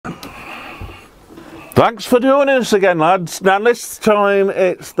Thanks for joining us again, lads. Now this time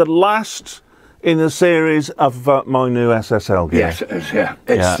it's the last in the series of my new SSL gear. Yes, it is, yeah.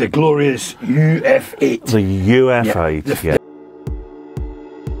 It's the glorious UF8. The UF8, yeah.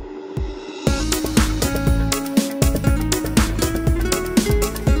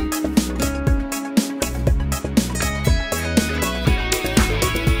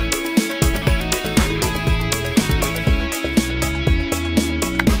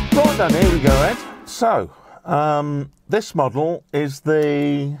 Right then, here we go, Ed. So, this model is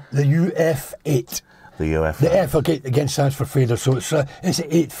the UF8. The UF8. The F again stands for fader, so it's an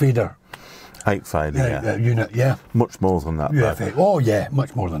 8 fader. 8 fader, yeah. Unit, yeah. Much more than that. UF8. Oh yeah,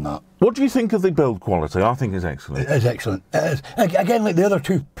 much more than that. What do you think of the build quality? I think it's excellent. It is excellent. It is. Again, like the other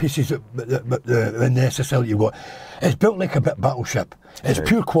two pieces in the SSL you've got, it's built like a battleship. It's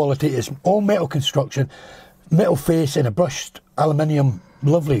pure quality. It's all metal construction, metal face and a brushed aluminium,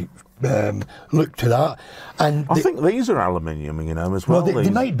 lovely look to that. And I think these are aluminium, you know, as well. Well,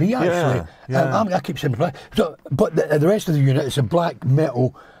 they might be actually. Yeah. I keep saying black. So, but the rest of the unit is a black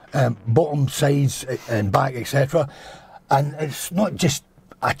metal, bottom, sides, and back, etc. And it's not just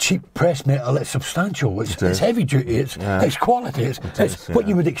a cheap press metal; it's substantial. It's heavy duty. It's quality. It's what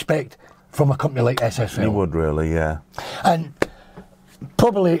you would expect from a company like SSL. You would really, yeah. And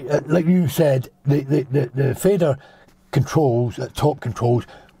probably, like you said, the fader controls, top controls.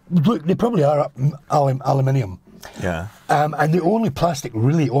 Look, they probably are aluminium. Yeah. And the only plastic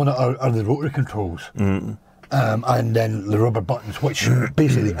really on it are the rotary controls. And then the rubber buttons, which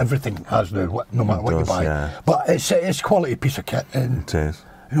basically everything has now, no matter what you buy. Yeah. But it's a quality piece of kit. And, it is.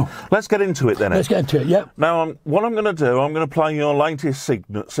 You know, let's get into it then. Let's get into it, yeah. Now, what I'm going to do, I'm going to play your latest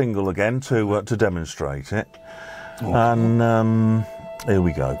single again to demonstrate it. Okay. And here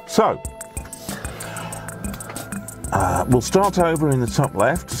we go. So, we'll start over in the top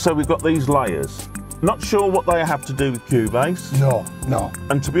left. So we've got these layers. Not sure what they have to do with Cubase. No.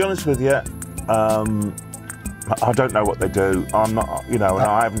 And to be honest with you, I don't know what they do. I'm not, you know, and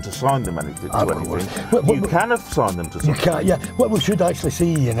I haven't assigned them anything to anything. You can assign them to something. You can, yeah. What we should actually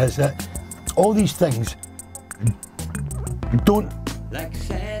see, Ian, is that all these things don't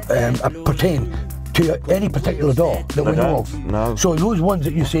pertain to any particular DAW that we know of. No. So those ones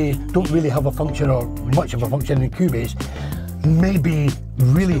that you say don't really have a function or much of a function in Cubase may be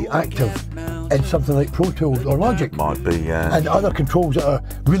really active in something like Pro Tools or Logic. Might be, yeah. And other controls that are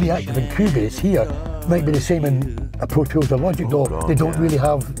really active in Cubase here might be the same in a Pro Tools or Logic DAW. They don't really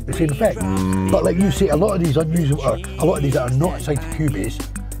have the same effect. But like you say, a lot of these unusual, or a lot of these that are not assigned to Cubase,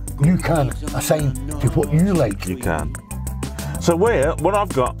 you can assign to what you like. You can. So what I've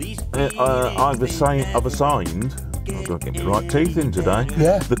got, I've assigned, I've got to get the right teeth in today,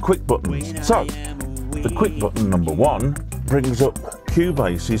 the quick buttons. So, the quick button number 1 brings up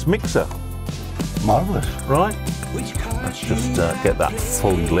Cubase's mixer. Marvellous. Right, let's just get that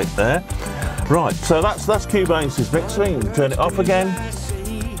fully lit there. Right, so that's Cubase's mixer. You can turn it off again,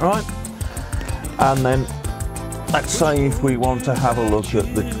 right? And then, let's say if we want to have a look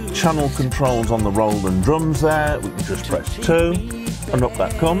at the channel controls on the roll and drums there, we can just press 2 and up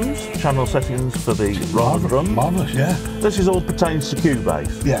that comes. Channel settings for the roll and drum. Marvellous, yeah. This is all pertains to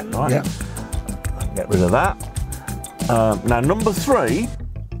Cubase. Yeah, right? Yeah. Get rid of that. Now number 3,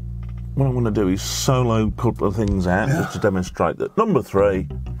 what I'm going to do is solo a couple of things out to demonstrate that number 3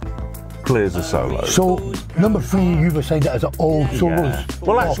 clears the solo. So number 3, you've assigned it as all solos. Yeah.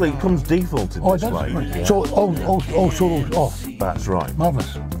 Well, actually, it comes defaulted this way. Right. Yeah. So all solos off. That's right.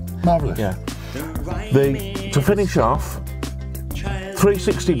 Marvellous. Marvellous. Yeah. To finish off,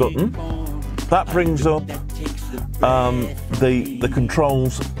 360 button. That brings up the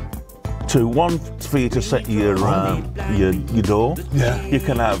controls to one for you to set your door. Yeah. You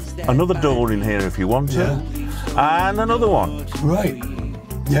can have another door in here if you want to, and another one. Right.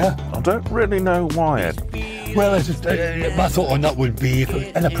 Yeah. I don't really know why, Ed. Well, my thought on that would be,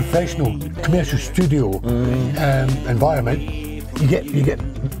 in a professional commercial studio environment, you get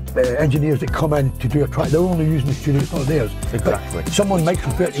engineers that come in to do a track. They're only using the studio; it's not theirs. Exactly. But someone might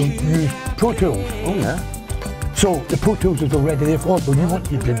prefer to use Pro Tools. Oh yeah. So the Pro Tools is already there for it, but you want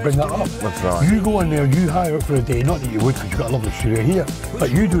to bring that up. That's right. You go in there, you hire it for a day, not that you would because you've got a lovely studio here,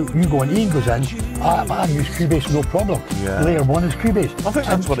 but you go and Ian goes in, I use Cubase no problem. Yeah. Layer 1 is Cubase. I think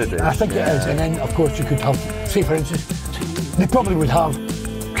that's what it is. I think it is, and then of course you could have, say for instance, they probably would have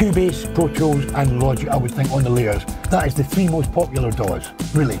Cubase, Pro Tools and Logic, I would think, on the layers. That is the 3 most popular DAWs,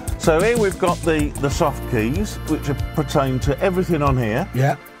 really. So here we've got the soft keys, which pertain to everything on here.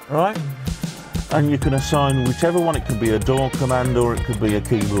 Yeah. Right? And you can assign whichever one. It could be a DAW command or it could be a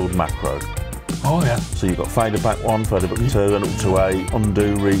keyboard macro. Oh yeah. So you've got fader back 1, fader back 2, and up to 8,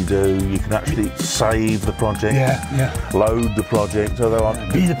 undo, redo. You can actually save the project, load the project, although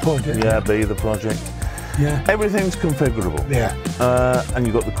be the project. Yeah, be the project. Yeah. Everything's configurable. Yeah. And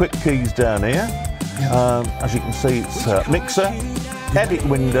you've got the quick keys down here. Yeah. As you can see, it's mixer, edit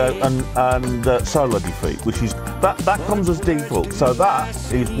window, and solo defeat, which is that comes as default. So that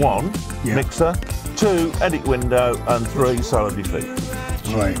is 1 mixer, 2 edit window, and 3 solo defeat.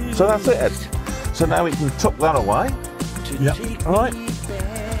 Right. So that's it, Ed. So now we can tuck that away. Yep. All right.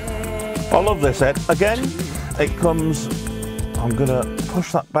 I love this, Ed. Again, it comes. I'm going to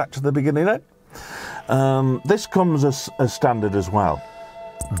push that back to the beginning, Ed. This comes as standard as well.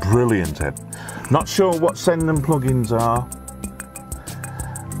 Brilliant, Ed. Not sure what send and plugins are.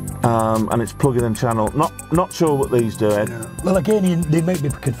 And it's plugin and channel. Not sure what these do, Ed. Yeah. Well, again, they might be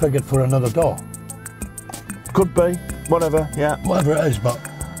configured for another DAW. Could be. Whatever. Yeah. Whatever it is, but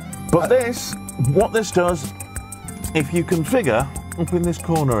this, what this does, if you configure up in this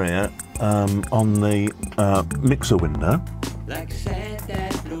corner here on the mixer window.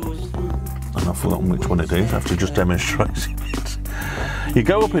 And I've forgotten which one it is. I have to just demonstrate it. You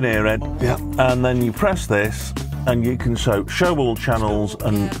go up in here, Ed, and then you press this, and you can show all channels,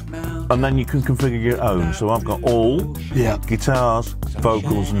 and then you can configure your own. So I've got all guitars,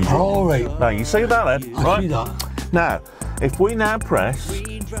 vocals, and drums. All right. Now you see that, Ed? I see that. Now, if we now press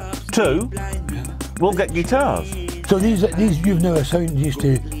 2, we'll get guitars. So these you've now assigned these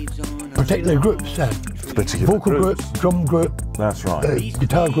to particular groups, then? Particular vocal group, drum group. That's right.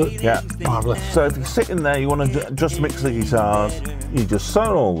 Guitar group. Yeah. Marvellous. So if you're sitting there, you want to just mix the guitars, you just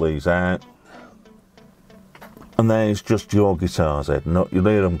sew all these out, and there's just your guitars, Ed. You'll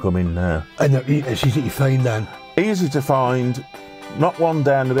hear them come in now. And it's easy to find then. Easy to find. Not one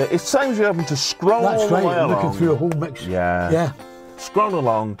down a bit. It saves you having to scroll all the way along. Looking through a whole mix. Yeah. Yeah. Scroll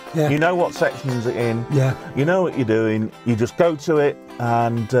along. Yeah. You know what sections are in. Yeah. You know what you're doing. You just go to it,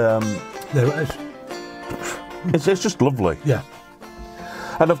 and there it is. It's just lovely. Yeah.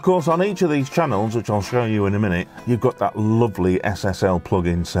 And of course, on each of these channels, which I'll show you in a minute, you've got that lovely SSL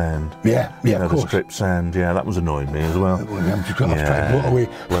plug-in sound. Yeah, yeah, of course. The strip sound. Yeah, that was annoying me as well. I'm just going to try to blow it away.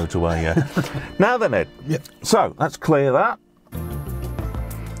 Blow it away, yeah. Now then, Ed. Yep. So let's clear that.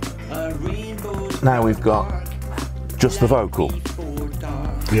 Now we've got just the vocal.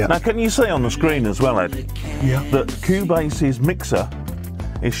 Yeah. Now, can you see on the screen as well, Ed, that Cubase's mixer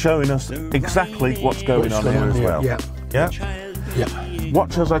is showing us exactly what's going on here as well? Yeah. Yeah? Yeah.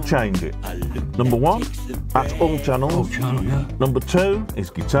 Watch as I change it. Number 1, that's all channels. All channel, yeah. Number 2 is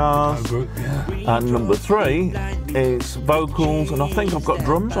guitars. Group, yeah. And number 3 is vocals, and I think I've got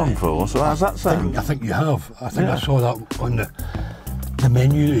drums on 4, so how's that sound? I think you have. I think I saw that on the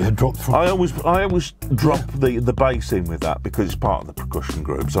menu that you had dropped from. I always drop the bass in with that because it's part of the percussion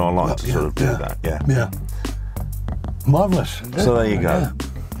group, so I like to sort of do that. Yeah. Marvellous. So there you go.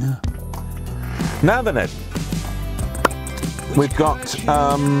 Yeah. Now then, Ed, we've got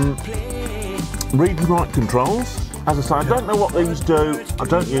read and write controls. As I say, I don't know what these do. I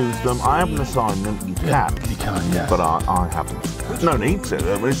don't use them. I haven't assigned them. You can. You can, yeah. But I haven't. No need to.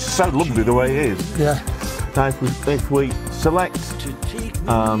 I mean, it's so lovely the way it is. Yeah. Now, if we select,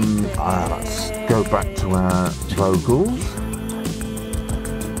 let's go back to our vocals.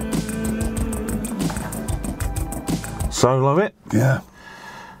 Solo it. Yeah.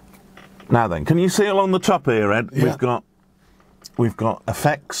 Now then, can you see along the top here, Ed? Yeah. We've got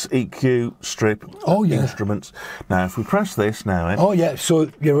effects, EQ, strip, instruments. Now, if we press this now, Ed. Oh yeah. So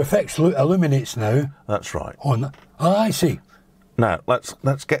your effects illuminates now. That's right. On that. Oh, I see. Now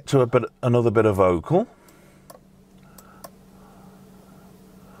let's get to another bit of vocal.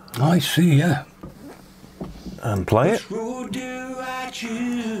 I see. Yeah. And play it.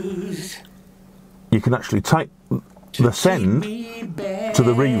 You can actually take the send to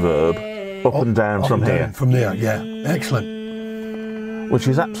the reverb up and down from here. From there, yeah. Excellent. Which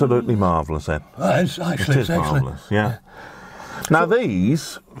is absolutely marvellous, Ed. That is actually excellent. Marvellous, yeah. Now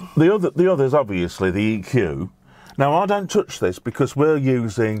the others, obviously, the EQ. Now I don't touch this because we're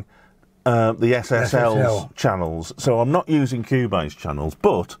using the SSL channels, so I'm not using Cubase channels,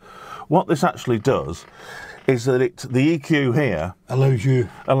 but what this actually does is that the EQ here allows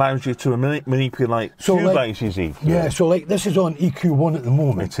you to manipulate Cubase's EQ. Yeah, so like this is on EQ1 at the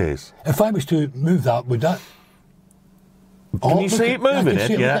moment. It is. If I was to move that, would that... Can you see it moving?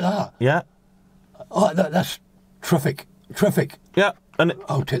 Look at that. Yeah. Oh, that's terrific. Terrific. Yeah. And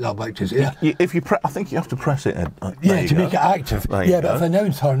I'll take that back to yeah. If you I think you have to press it. Yeah, to make it active. Yeah, but if I now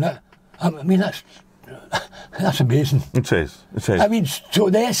turn it, I mean that's amazing. It is. It is. I mean, so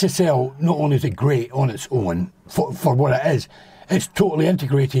the SSL not only is it great on its own for what it is, it's totally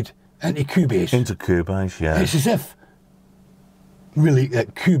integrated into Cubase. Into Cubase, yeah. It's as if, really,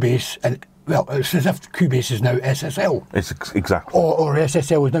 Cubase, and well, it's as if Cubase is now SSL. It's exactly. Or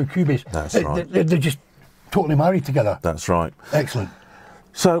SSL is now Cubase. That's right. They're just totally married together. That's right. Excellent.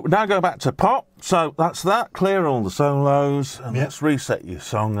 So now go back to pop. So that's that. Clear all the solos. And let's reset your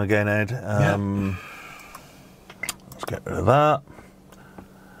song again, Ed. Let's get rid of that.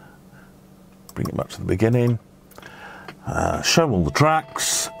 Bring it back to the beginning. Show all the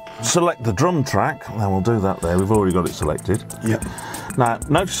tracks. Select the drum track. Now we'll do that there. We've already got it selected. Yep. Now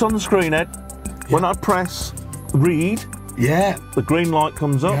notice on the screen, Ed, when I press read, the green light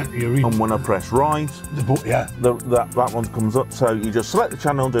comes up, and when I press write, that one comes up. So you just select the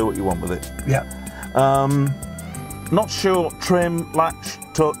channel and do what you want with it. Not sure, trim, latch,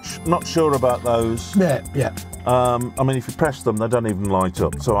 touch, not sure about those. I mean, if you press them, they don't even light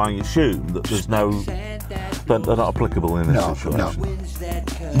up. So I assume that there's no, they're not applicable in this situation.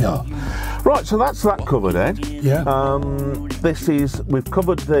 No. Right, so that's that covered, Ed. This is, we've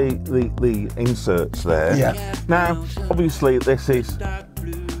covered the inserts there. Now, obviously, this is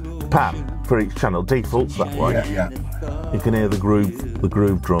pan for each channel, defaults that way. You can hear the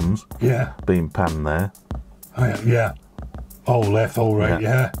groove drums being pan there. All left, all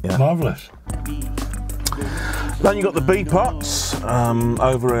right, marvellous. Then you've got the B pots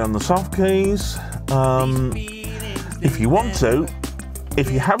over here on the soft keys. If you want to, if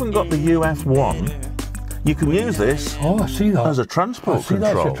you haven't got the UF1, you can use this I see that. as a transport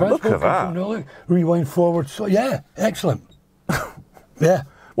control. Look at that. Look, rewind forward. So excellent.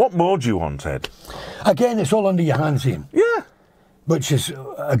 What more do you want, Ed? Again, it's all under your hands, Ian. Which is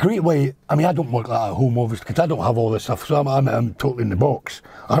a great way. I mean, I don't work like that at home, obviously, because I don't have all this stuff. So I'm totally in the box.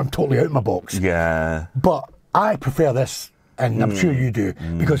 I'm totally out of my box. But I prefer this, and I'm sure you do,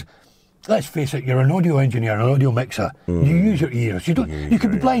 because let's face it, you're an audio engineer, an audio mixer. You use your ears. You don't. You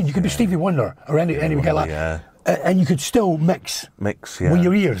could be blind. You could be Stevie Wonder or anyone like that, and you could still mix with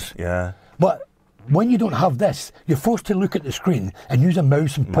your ears. But when you don't have this, you're forced to look at the screen and use a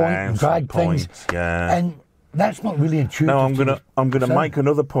mouse and point and drag things. And that's not really intuitive. No, I'm gonna make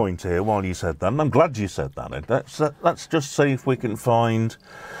another point here while you said that. And I'm glad you said that, Ed. Let's just see if we can find.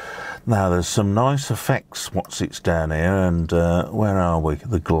 Now there's some nice effects. What's it's down here, and where are we?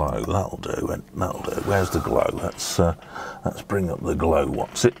 The glow. That'll do. That'll do. Where's the glow? Let's bring up the glow.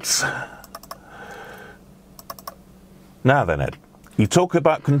 What's it's? Now then, Ed, you talk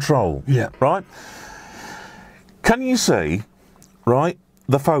about control. Right. Can you see? Right.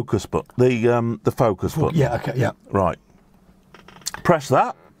 The focus button. The focus button. Right. Press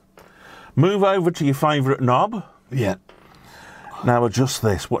that. Move over to your favourite knob. Now adjust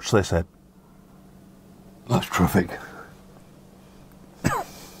this. Watch this, Ed. That's terrific.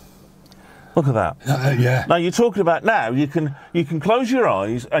 Look at that. Now you're talking about you can close your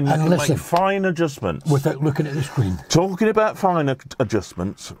eyes and you can make fine adjustments without looking at the screen. Talking about fine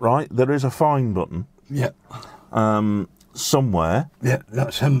adjustments, right? There is a fine button. Somewhere.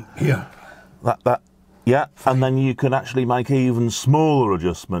 That's him here. And then you can actually make even smaller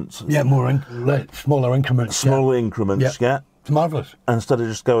adjustments. Smaller increments. Smaller increments. It's marvellous. Instead of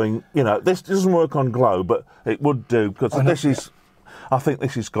just going, this doesn't work on glow, but it would do because this is. I think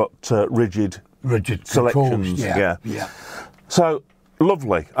this has got rigid selections. So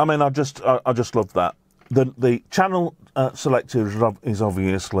lovely. I mean, I just love that. The channel selector is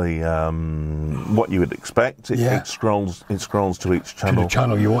obviously what you would expect. It scrolls to each channel. To the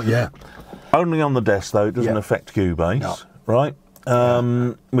channel you want, Only on the desk though. It doesn't affect Cubase, right?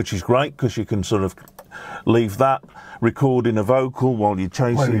 Which is great because you can sort of leave that recording a vocal while you're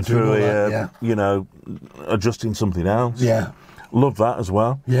chasing through here, adjusting something else. Love that as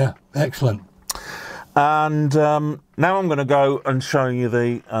well. Excellent. And now I'm going to go and show you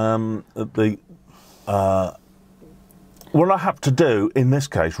what I have to do in this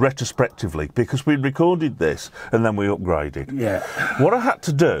case retrospectively, because we recorded this and then we upgraded. What I had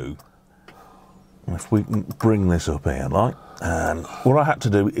to do, if we can bring this up here, like, and what I had to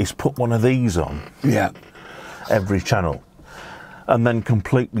do is put one of these on every channel, and then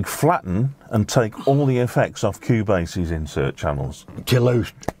completely flatten and take all the effects off Cubase's insert channels to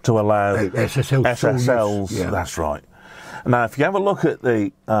allow SSLs. That's right. Now, if you have a look at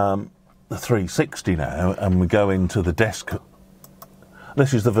the 360 now, and we go into the desk.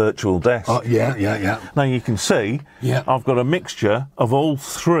 This is the virtual desk. Now you can see I've got a mixture of all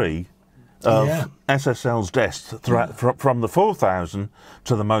three of SSL's desks from the 4000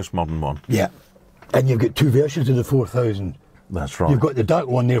 to the most modern one. And you've got two versions of the 4000. That's right. You've got the dark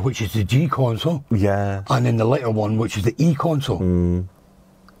one there, which is the G console. And then the lighter one, which is the E console.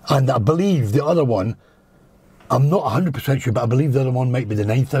 And I believe the other one, I'm not 100% sure, but I believe the other one might be the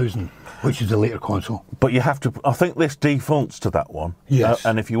 9000, which is the later console. But you have to, I think this defaults to that one. Yes.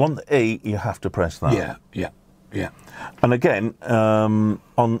 And if you want the E, you have to press that. Yeah, yeah, yeah. And again, on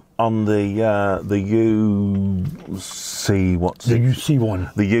the UC, what's The it? UC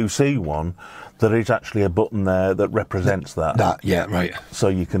one. The UC one, there is actually a button there that represents that. That, yeah, right. So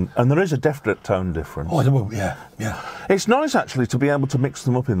you can, and there is a definite tone difference. Oh, yeah, yeah. It's nice actually to be able to mix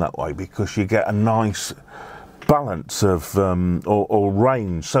them up in that way, because you get a nice balance of or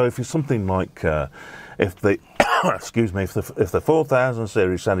range. So if it's something like if the excuse me, if the 4000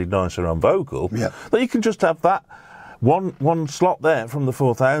 series sounded nicer on vocal, yeah, then you can just have that one slot there from the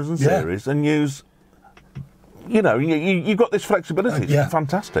 4000 series and use. You know, you've got this flexibility. It's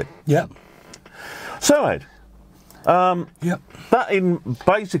fantastic. Yeah. So Ed, that in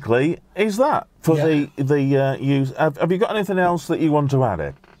basically is that for the use. Have you got anything else that you want to add,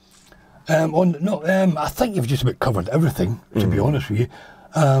 Ed? I think you've just about covered everything, to be honest with you.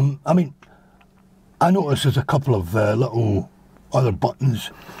 I mean, I noticed there's a couple of little other buttons,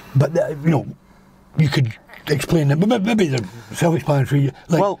 but you could explain them. Maybe they're self-explanatory.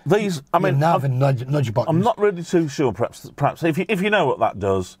 Like, well, these, I mean, nav and nudge buttons. I'm not really too sure. Perhaps if you know what that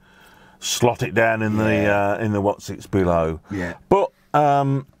does, slot it down in the what's it's below. Yeah. But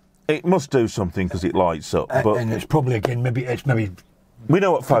it must do something because it lights up. But and it's probably again maybe we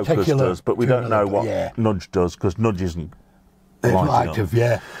know what focus does, but we don't know what nudge does, because nudge isn't. It's not active,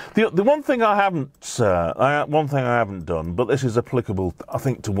 yeah. The one thing I haven't done, but this is applicable, I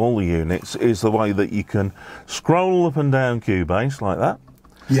think, to all the units, is the way that you can scroll up and down Cubase like that.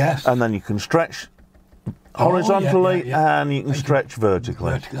 Yes. And then you can stretch horizontally and you can stretch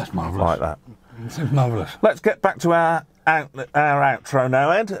vertically. That's marvellous. Like that. It's marvellous. Let's get back to our outro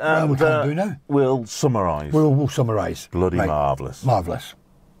now, Ed. And we can do now. We'll summarise. We'll summarise. Bloody marvellous. Marvellous.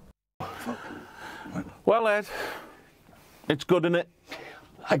 Well, Ed, it's good, isn't it?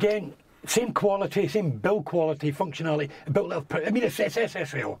 Again, same quality, same build quality, functionality. I mean, it's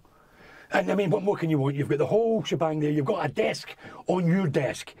SSL. And I mean, what more can you want? You've got the whole shebang there. You've got a desk on your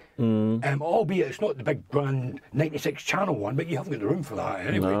desk. Albeit it's not the big grand 96 channel one, but you haven't got the room for that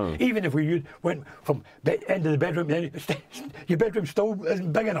anyway. No. Even if we went from the end of the bedroom, then your bedroom still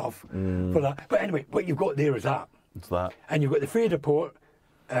isn't big enough for that. But anyway, what you've got there is that. It's that. And you've got the fader port,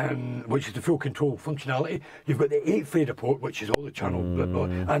 which is the full control functionality. You've got the 8 fader port, which is all the channel,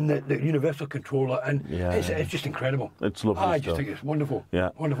 and the universal controller, and it's just incredible. It's lovely I stuff. just think it's wonderful.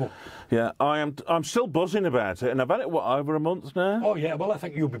 Yeah, wonderful. Yeah, I'm still buzzing about it, and I've had it over a month now. Oh yeah, well I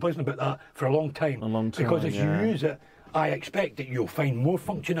think you'll be buzzing about that for a long time. A long time, because as you use it, I expect that you'll find more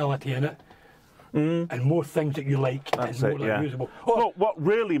functionality in it. And more things that you like. That's and more usable. Well, what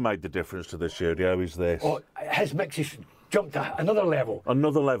really made the difference to the studio is this. His mixes jumped to another level.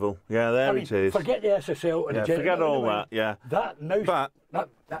 Another level, yeah, there it is. Forget the SSL and the forget all that, yeah. That mouse, that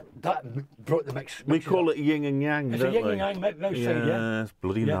brought the mix. We call it yin and yang, it's don't a yin and yang mouse sound, yeah. It's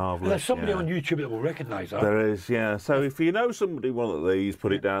bloody marvellous. And there's somebody on YouTube that will recognise that. There is, yeah. So if you know somebody one of these,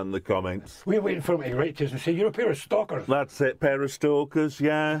 put it down in the comments. We're waiting for them to write to us and say, you're a pair of stalkers. That's it, pair of stalkers,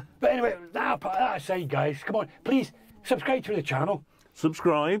 yeah. But anyway, that aside, guys, come on, please subscribe to the channel.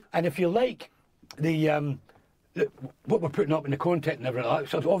 Subscribe. And if you like what we're putting up in the content and everything like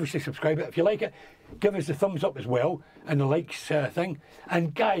that, so obviously subscribe it. If you like it, give us the thumbs up as well and the likes thing.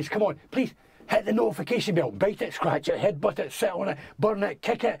 And guys, come on, please hit the notification bell, bite it, scratch it, headbutt it, sit on it, burn it,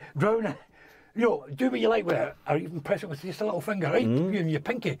 kick it, drown it. Do what you like with it, or even press it with just a little finger, right? Even your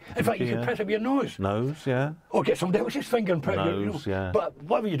pinky. In fact, you can press it with your nose. Nose, yeah. Or get somebody else's finger and press it. Yeah. But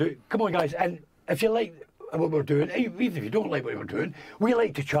whatever you do, come on, guys. And if you like what we're doing, even if you don't like what we're doing, we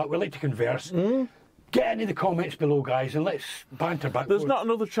like to chat, we like to converse. Get into the comments below, guys, and let's banter back. There's not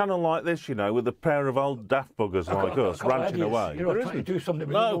another channel like this, with a pair of old daft buggers like us ranting away. Trying to do something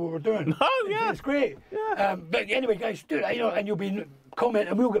we don't know what we're doing. No, yeah. It's great. Yeah. But anyway, guys, do it, and you'll be comment,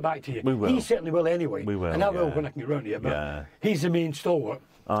 and we'll get back to you. We will. He certainly will anyway. We will. And I will when I can get round to you. But he's the main stalwart.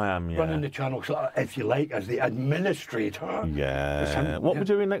 I am, yeah. Running the channel, so if you like, as the administrator. Yeah. What we're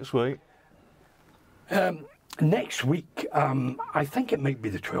doing next week? Next week, I think it might be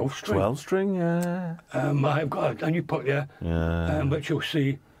the 12 string. 12 string, yeah. I've got a new puck there, which you'll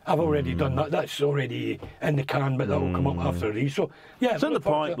see. I've already done that. That's already in the can, but that will come up after these. So yeah, it's in the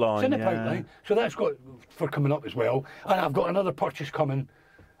pipeline. It's in the pipeline. So that's got for coming up as well. And I've got another purchase coming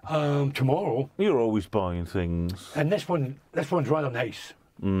tomorrow. You're always buying things. And this one's rather nice.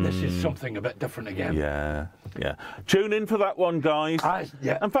 This is something a bit different again. Yeah. Tune in for that one, guys.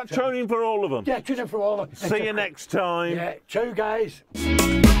 In fact, tune in for all of them. Yeah, tune in for all of them. See you next time. Yeah, ciao, guys.